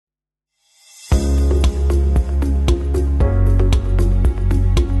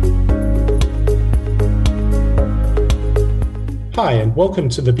Hi, and welcome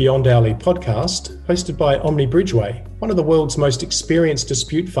to the Beyond Hourly podcast, hosted by Omni Bridgeway, one of the world's most experienced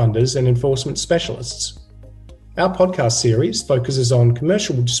dispute funders and enforcement specialists. Our podcast series focuses on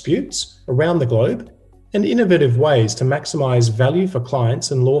commercial disputes around the globe and innovative ways to maximise value for clients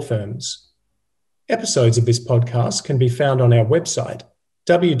and law firms. Episodes of this podcast can be found on our website,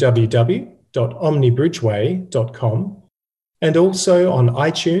 www.omnibridgeway.com, and also on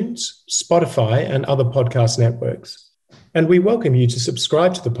iTunes, Spotify, and other podcast networks. And we welcome you to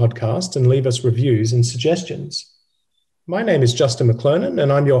subscribe to the podcast and leave us reviews and suggestions. My name is Justin McClernand,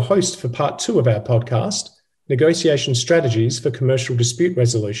 and I'm your host for part 2 of our podcast, Negotiation Strategies for Commercial Dispute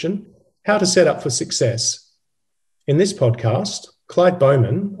Resolution, How to Set Up for Success. In this podcast, Clive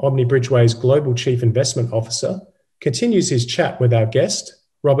Bowman, Omni Bridgeway's Global Chief Investment Officer, continues his chat with our guest,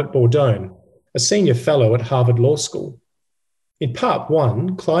 Robert Bordone, a Senior Fellow at Harvard Law School. In part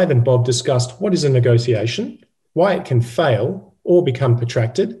 1, Clive and Bob discussed what is a negotiation, why it can fail or become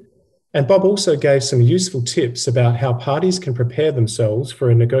protracted, and Bob also gave some useful tips about how parties can prepare themselves for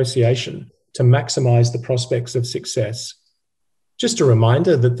a negotiation to maximise the prospects of success. Just a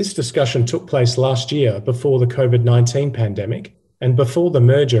reminder that this discussion took place last year before the COVID-19 pandemic and before the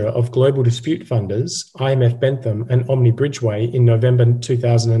merger of global dispute funders IMF Bentham and Omni Bridgeway in November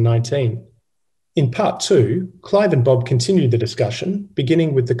 2019. In part 2, Clive and Bob continued the discussion,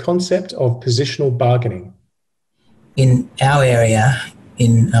 beginning with the concept of positional bargaining. In our area,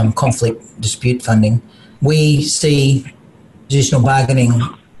 in conflict dispute funding, we see positional bargaining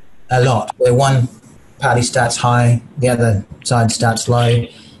a lot, where one party starts high, the other side starts low,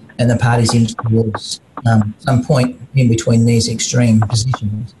 and the parties inch towards some point in between these extreme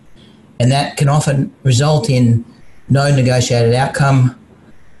positions. And that can often result in no negotiated outcome.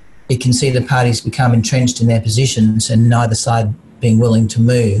 It can see the parties become entrenched in their positions and neither side being willing to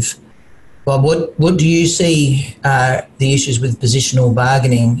move. Bob, what do you see are the issues with positional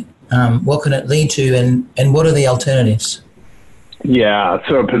bargaining? What can it lead to, and what are the alternatives? Yeah,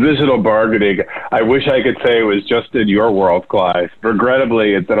 so positional bargaining, I wish I could say it was just in your world, Clive.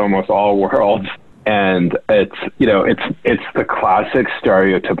 Regrettably, it's in almost all worlds. And it's the classic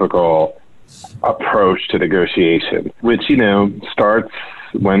stereotypical approach to negotiation, which, starts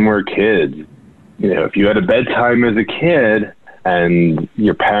when we're kids. If you had a bedtime as a kid, and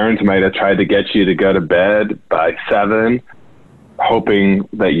your parents might have tried to get you to go to bed by 7, hoping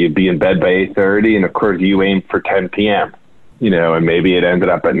that you'd be in bed by 8:30, and of course you aimed for 10 p.m., and maybe it ended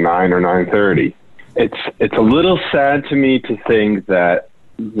up at 9 or 9:30. It's a little sad to me to think that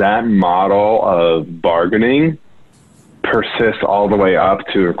model of bargaining persists all the way up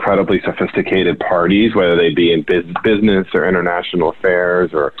to incredibly sophisticated parties, whether they be in business or international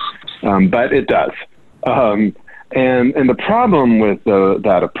affairs, but it does. And the problem with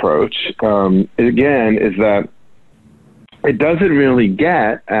that approach, again, is that it doesn't really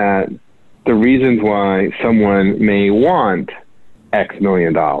get at the reasons why someone may want X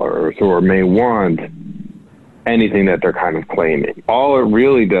million dollars or may want anything that they're kind of claiming. All it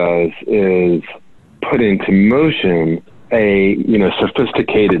really does is put into motion a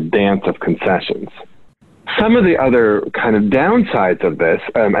sophisticated dance of concessions. Some of the other kind of downsides of this,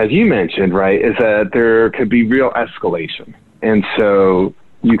 as you mentioned, right, is that there could be real escalation. And so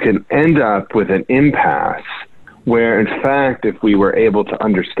you can end up with an impasse where, in fact, if we were able to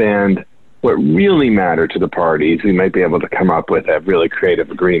understand what really mattered to the parties, we might be able to come up with a really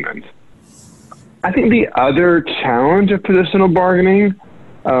creative agreement. I think the other challenge of positional bargaining is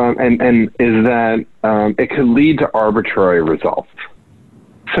that it could lead to arbitrary results.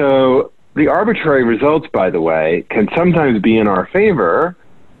 So the arbitrary results, by the way, can sometimes be in our favor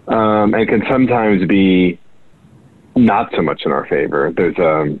and can sometimes be not so much in our favor. There's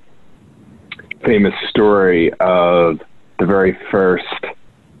a famous story of the very first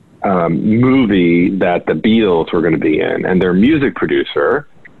movie that the Beatles were going to be in, and their music producer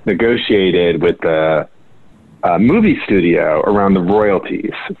negotiated with the movie studio around the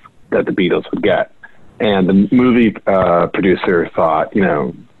royalties that the Beatles would get. And the movie producer thought,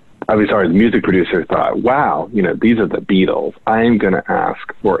 the music producer thought, wow, these are the Beatles. I'm going to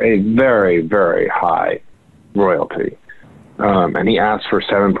ask for a very, very high royalty. And he asked for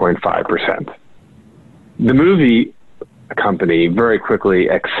 7.5%. The movie company very quickly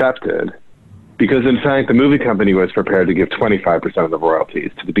accepted because, in fact, the movie company was prepared to give 25% of the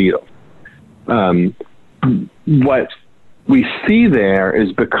royalties to the Beatles. What we see there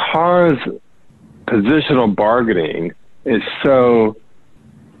is because positional bargaining is so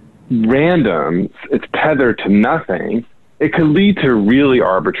random, it's tethered to nothing, it could lead to really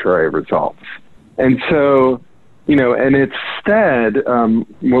arbitrary results. And so, and instead,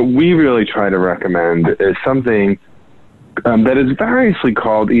 what we really try to recommend is something that is variously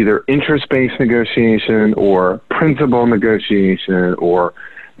called either interest-based negotiation or principal negotiation or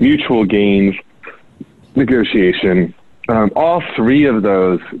mutual gains negotiation. All three of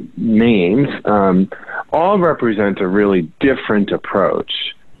those names all represent a really different approach,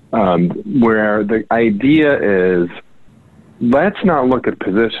 where the idea is, let's not look at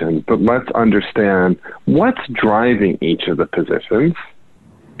positions, but let's understand what's driving each of the positions,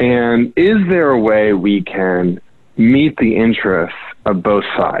 and is there a way we can meet the interests of both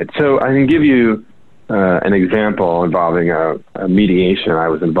sides. So I can give you an example involving a mediation I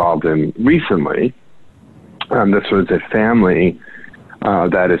was involved in recently. This was a family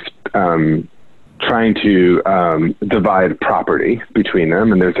that is trying to divide property between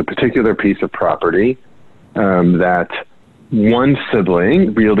them, and there's a particular piece of property that one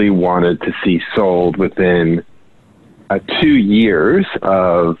sibling really wanted to see sold within 2 years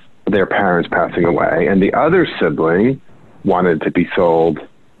of their parents passing away, and the other sibling wanted to be sold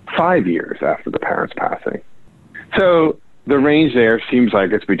 5 years after the parents' passing. So the range there seems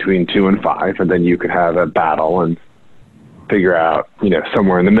like it's between 2 and 5, and then you could have a battle and figure out,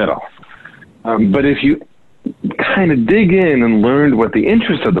 somewhere in the middle. But if you kind of dig in and learned what the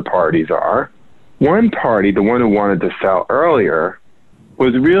interests of the parties are, one party, the one who wanted to sell earlier,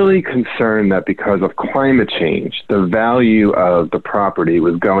 was really concerned that because of climate change, the value of the property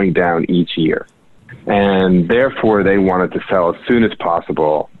was going down each year. And therefore, they wanted to sell as soon as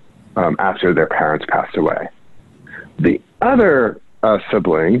possible after their parents passed away. The other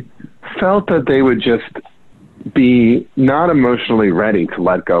sibling felt that they would just be not emotionally ready to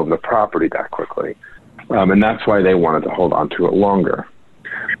let go of the property that quickly. And that's why they wanted to hold on to it longer.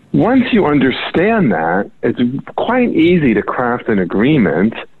 Once you understand that, it's quite easy to craft an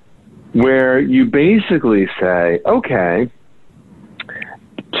agreement where you basically say, okay,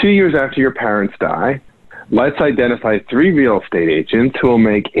 2 years after your parents die, let's identify 3 real estate agents who will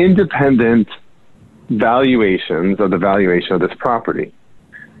make independent valuations of the valuation of this property.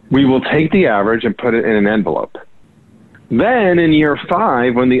 We will take the average and put it in an envelope. Then in year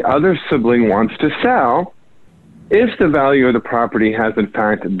 5, when the other sibling wants to sell, if the value of the property has in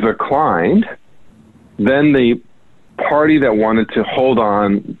fact declined, then the party that wanted to hold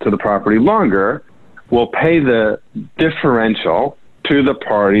on to the property longer will pay the differential to the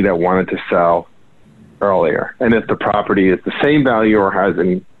party that wanted to sell earlier. And if the property is the same value or has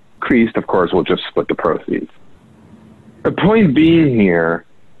increased, of course, we'll just split the proceeds. The point being here,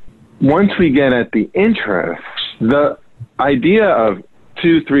 once we get at the interest, the idea of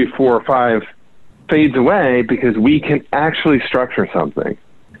 2, 3, 4, 5 fades away because we can actually structure something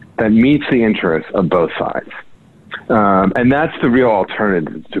that meets the interests of both sides. And that's the real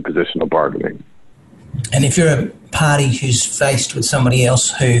alternative to positional bargaining. And if you're a party who's faced with somebody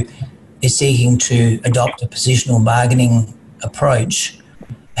else who is seeking to adopt a positional bargaining approach,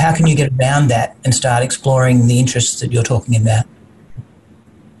 how can you get around that and start exploring the interests that you're talking about?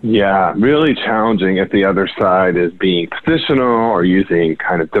 Yeah, really challenging if the other side is being positional or using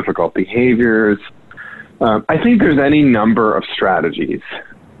kind of difficult behaviors. I think there's any number of strategies.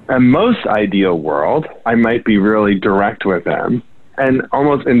 In most ideal world, I might be really direct with them and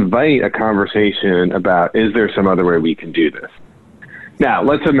almost invite a conversation about, is there some other way we can do this? Now,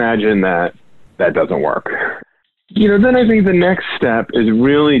 let's imagine that that doesn't work. Then I think the next step is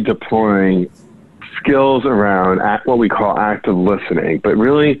really deploying skills around what we call active listening, but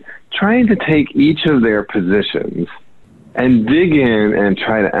really trying to take each of their positions and dig in and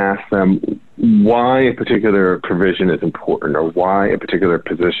try to ask them why a particular provision is important or why a particular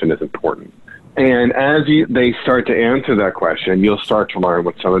position is important. And as they start to answer that question, you'll start to learn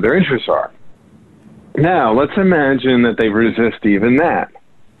what some of their interests are. Now, let's imagine that they resist even that.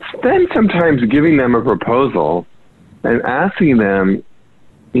 Then sometimes giving them a proposal and asking them,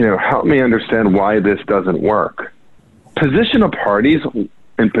 help me understand why this doesn't work. Positional parties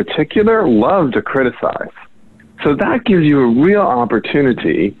in particular love to criticize. So that gives you a real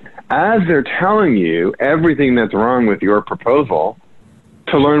opportunity, as they're telling you everything that's wrong with your proposal,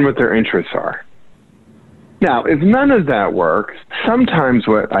 to learn what their interests are. Now, if none of that works, sometimes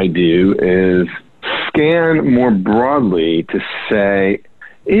what I do is scan more broadly to say,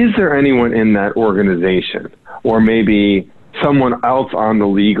 is there anyone in that organization, or maybe someone else on the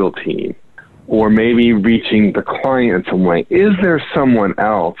legal team, or maybe reaching the client in some way? Is there someone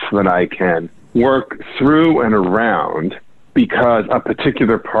else that I can work through and around because a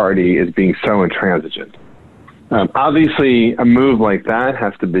particular party is being so intransigent? Obviously, a move like that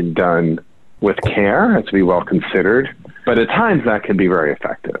has to be done with care, has to be well considered, but at times that can be very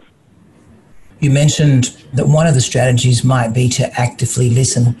effective. You mentioned that one of the strategies might be to actively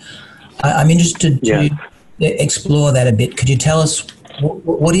listen. I'm interested to explore that a bit. Could you tell us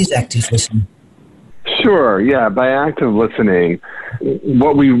what is active listening? Sure, yeah. By active listening,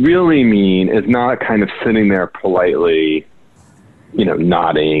 what we really mean is not kind of sitting there politely,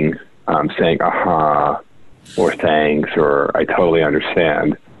 nodding, saying, aha, or thanks, or I totally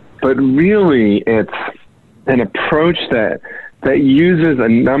understand. But really, it's an approach that uses a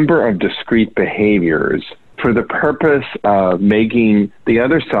number of discrete behaviors for the purpose of making the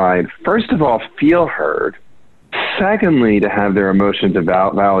other side, first of all, feel heard, secondly, to have their emotions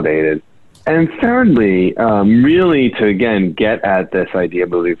validated, and thirdly, really to, again, get at this idea of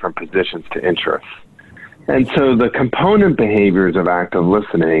moving from positions to interests. And so the component behaviors of active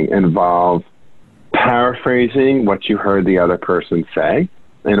listening involve paraphrasing what you heard the other person say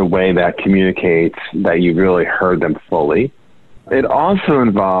in a way that communicates that you really heard them fully. It also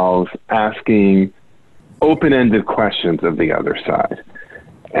involves asking open-ended questions of the other side.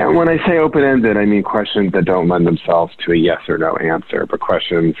 And when I say open-ended, I mean questions that don't lend themselves to a yes or no answer, but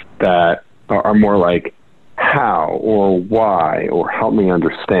questions that are more like how or why or help me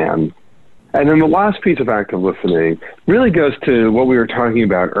understand. And then the last piece of active listening really goes to what we were talking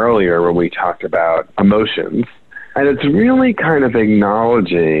about earlier when we talked about emotions. And it's really kind of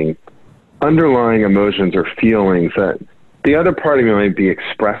acknowledging underlying emotions or feelings that the other party might be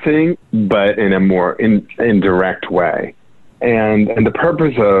expressing, but in a more indirect way. And the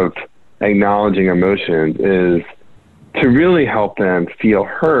purpose of acknowledging emotions is to really help them feel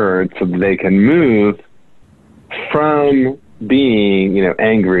heard so that they can move from being,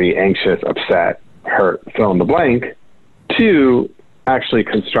 angry, anxious, upset, hurt, fill in the blank, to actually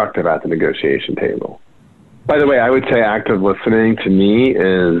constructive at the negotiation table. By the way, I would say active listening to me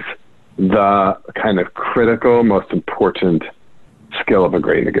is the kind of critical, most important skill of a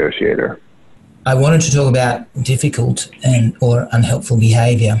great negotiator. I wanted to talk about difficult or unhelpful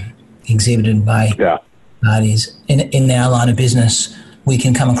behaviour exhibited by parties. In our line of business, we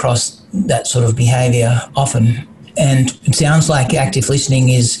can come across that sort of behaviour often. And it sounds like active listening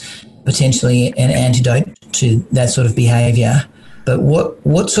is potentially an antidote to that sort of behaviour. But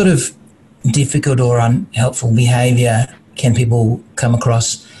what sort of difficult or unhelpful behaviour can people come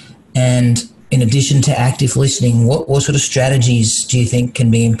across? And in addition to active listening, what sort of strategies do you think can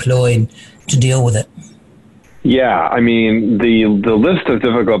be employed to deal with it? Yeah, I mean, the list of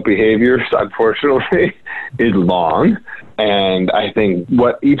difficult behaviors, unfortunately, is long. And I think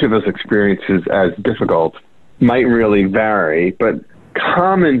what each of us experiences as difficult might really vary. But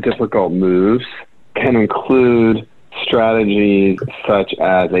common difficult moves can include strategies such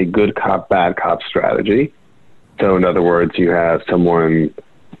as a good cop, bad cop strategy. So in other words, you have someone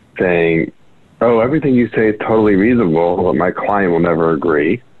saying, oh, everything you say is totally reasonable, but my client will never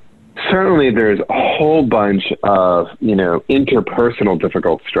agree. Certainly there's a whole bunch of, interpersonal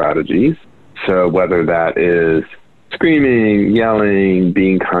difficult strategies. So whether that is screaming, yelling,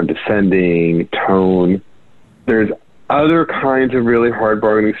 being condescending, tone, there's other kinds of really hard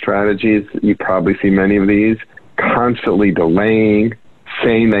bargaining strategies. You probably see many of these. Constantly delaying,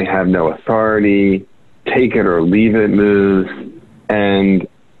 saying they have no authority, take it or leave it moves. And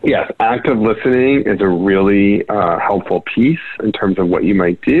yes, active listening is a really helpful piece in terms of what you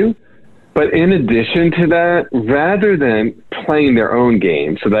might do. But in addition to that, rather than playing their own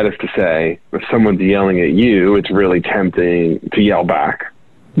game, so that is to say, if someone's yelling at you, it's really tempting to yell back.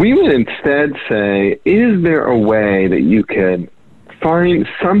 We would instead say, is there a way that you can find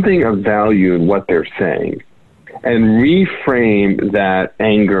something of value in what they're saying and reframe that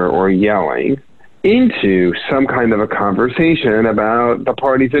anger or yelling into some kind of a conversation about the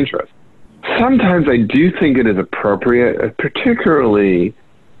party's interest? Sometimes I do think it is appropriate, particularly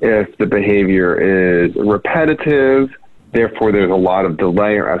if the behavior is repetitive, therefore there's a lot of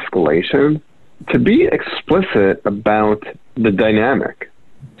delay or escalation, to be explicit about the dynamic.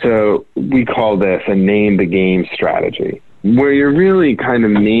 So we call this a name the game strategy, where you're really kind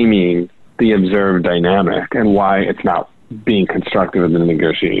of naming the observed dynamic and why it's not being constructive in the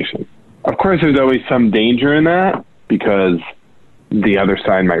negotiation. Of course, there's always some danger in that because the other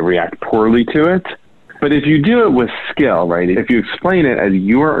side might react poorly to it. But if you do it with skill, right, if you explain it as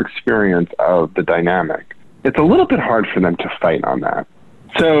your experience of the dynamic, it's a little bit hard for them to fight on that.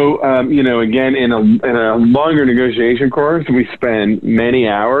 So, again, in a longer negotiation course, we spend many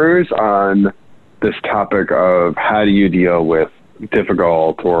hours on this topic of how do you deal with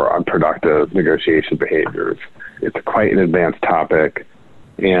difficult or unproductive negotiation behaviors. It's quite an advanced topic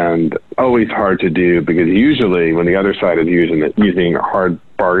and always hard to do because usually when the other side is using hard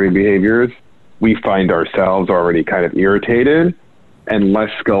bargaining behaviors, we find ourselves already kind of irritated and less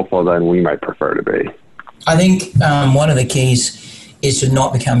skillful than we might prefer to be. I think one of the keys is to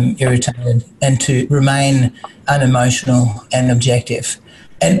not become irritated and to remain unemotional and objective.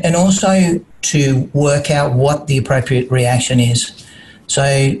 And also to work out what the appropriate reaction is.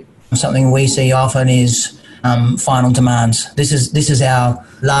 So something we see often is final demands. This is our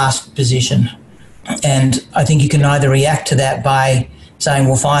last position. And I think you can either react to that by saying,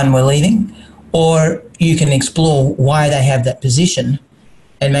 well, fine, we're leaving, or you can explore why they have that position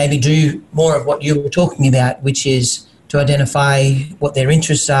and maybe do more of what you were talking about, which is to identify what their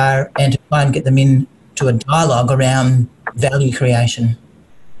interests are and to try and get them into a dialogue around value creation.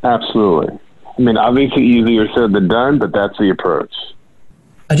 Absolutely. I mean, obviously easier said than done, but that's the approach.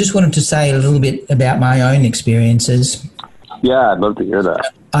 I just wanted to say a little bit about my own experiences. Yeah, I'd love to hear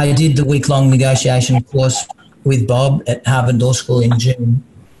that. I did the week-long negotiation course with Bob at Harvard Law School in June,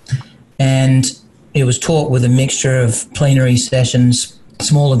 and it was taught with a mixture of plenary sessions,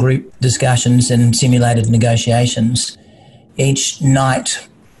 smaller group discussions and simulated negotiations. Each night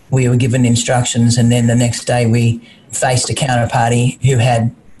we were given instructions, and then the next day we faced a counterparty who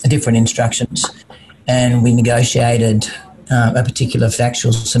had different instructions, and we negotiated a particular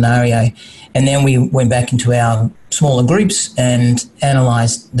factual scenario. And then we went back into our smaller groups and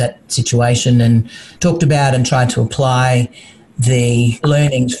analysed that situation and talked about and tried to apply the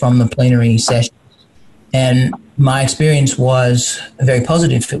learnings from the plenary session. And my experience was very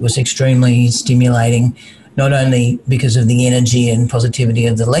positive. It was extremely stimulating, not only because of the energy and positivity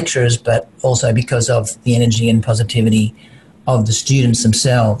of the lecturers, but also because of the energy and positivity of the students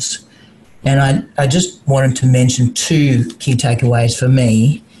themselves. And I just wanted to mention two key takeaways for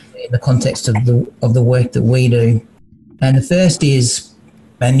me in the context of the work that we do. And the first is,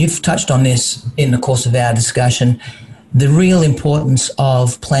 and you've touched on this in the course of our discussion, the real importance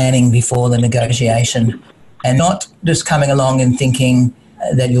of planning before the negotiation and not just coming along and thinking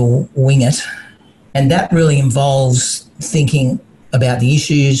that you'll wing it. And that really involves thinking about the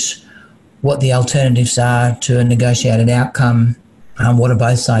issues, what the alternatives are to a negotiated outcome, what are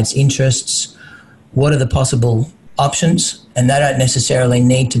both sides' interests, what are the possible options, and they don't necessarily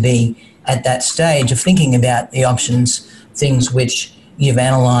need to be at that stage of thinking about the options, things which you've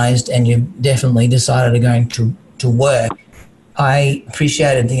analysed and you've definitely decided are going to work. I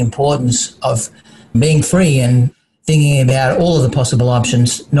appreciated the importance of being free and thinking about all of the possible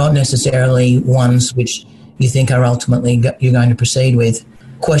options, not necessarily ones which you think are ultimately you're going to proceed with,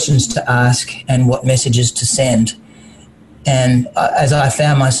 questions to ask and what messages to send. And as I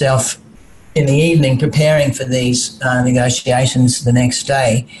found myself in the evening preparing for these negotiations the next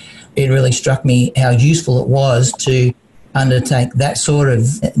day, it really struck me how useful it was to undertake that sort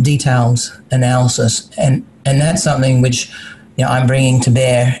of detailed analysis. And that's something which I'm bringing to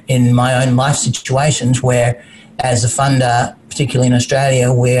bear in my own life situations where, as a funder, particularly in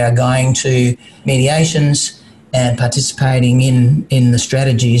Australia, we are going to mediations and participating in the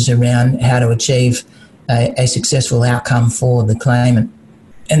strategies around how to achieve a successful outcome for the claimant.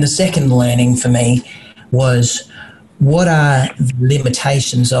 And the second learning for me was, what are the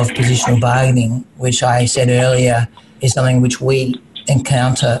limitations of positional bargaining, which I said earlier is something which we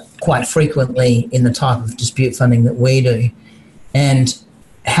encounter quite frequently in the type of dispute funding that we do, and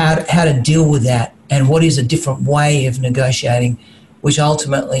how to deal with that, and what is a different way of negotiating which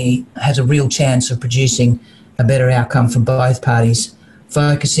ultimately has a real chance of producing a better outcome for both parties,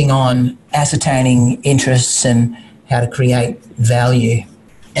 focusing on ascertaining interests and how to create value.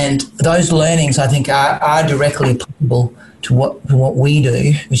 And those learnings, I think, are directly applicable to what we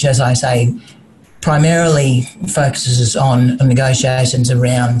do, which, as I say, primarily focuses on negotiations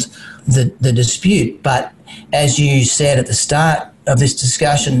around the dispute. But as you said at the start of this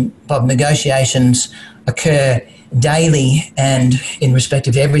discussion, Bob, negotiations occur daily and in respect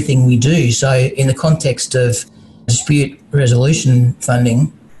of everything we do. So in the context of dispute resolution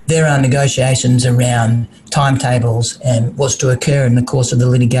funding, there are negotiations around timetables and what's to occur in the course of the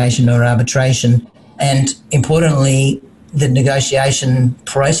litigation or arbitration. And importantly, the negotiation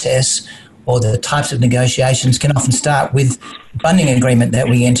process or the types of negotiations can often start with funding agreement that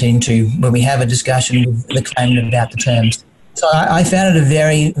we enter into when we have a discussion with the claimant about the terms. So I found it a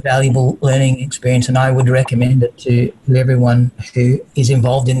very valuable learning experience, and I would recommend it to everyone who is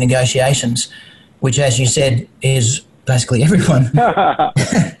involved in negotiations, which, as you said, is basically everyone.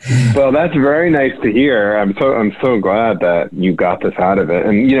 Well, that's very nice to hear. I'm so glad that you got this out of it.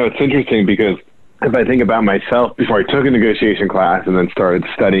 And, it's interesting because if I think about myself before I took a negotiation class and then started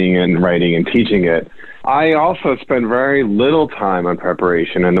studying and writing and teaching it, I also spent very little time on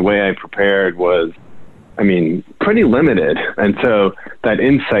preparation. And the way I prepared was, pretty limited. And so that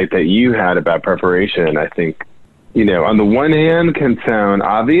insight that you had about preparation, I think, on the one hand can sound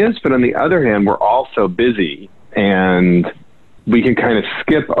obvious, but on the other hand, we're all so busy. And we can kind of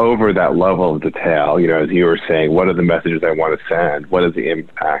skip over that level of detail. You know, as you were saying, what are the messages I want to send? What is the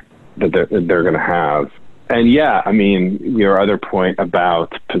impact that they're going to have? And yeah, I mean, your other point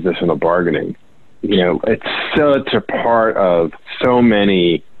about positional bargaining, you know, it's such a part of so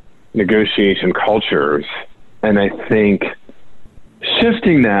many negotiation cultures. And I think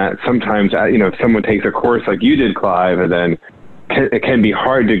shifting that sometimes, you know, if someone takes a course like you did, Clive, and then it can be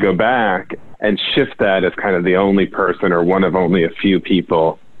hard to go back and shift that as kind of the only person or one of only a few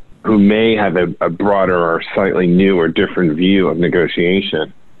people who may have a broader or slightly new or different view of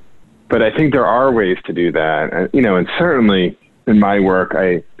negotiation. But I think there are ways to do that. You know, and certainly in my work,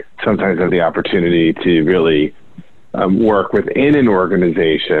 I sometimes have the opportunity to really work within an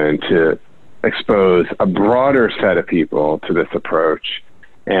organization to expose a broader set of people to this approach.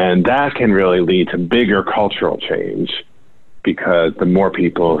 And that can really lead to bigger cultural change, because the more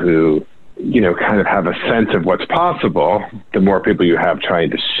people who, you know, kind of have a sense of what's possible, the more people you have trying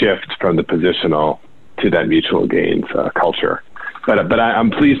to shift from the positional to that mutual gains culture. But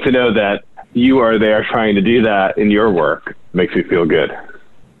I'm pleased to know that you are there trying to do that in your work. Makes me feel good.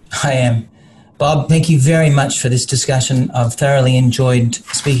 I am. Bob, thank you very much for this discussion. I've thoroughly enjoyed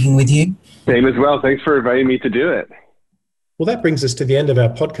speaking with you. Same as well. Thanks for inviting me to do it. Well, that brings us to the end of our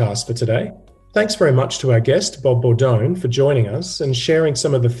podcast for today. Thanks very much to our guest, Bob Bordone, for joining us and sharing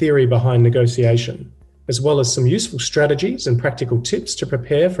some of the theory behind negotiation, as well as some useful strategies and practical tips to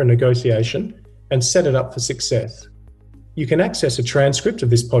prepare for a negotiation and set it up for success. You can access a transcript of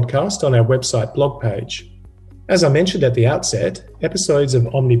this podcast on our website blog page. As I mentioned at the outset, episodes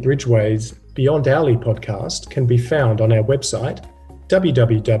of Omni Bridgeway's Beyond Hourly podcast can be found on our website,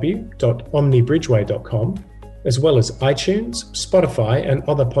 www.omnibridgeway.com, as well as iTunes, Spotify, and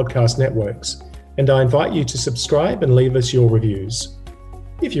other podcast networks. And I invite you to subscribe and leave us your reviews.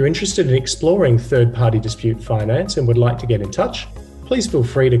 If you're interested in exploring third-party dispute finance and would like to get in touch, please feel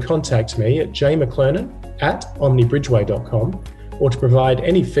free to contact me at jmclernon@omnibridgeway.com, or to provide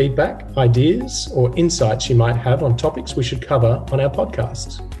any feedback, ideas, or insights you might have on topics we should cover on our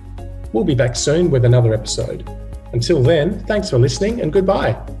podcasts. We'll be back soon with another episode. Until then, thanks for listening and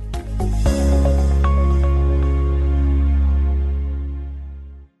goodbye.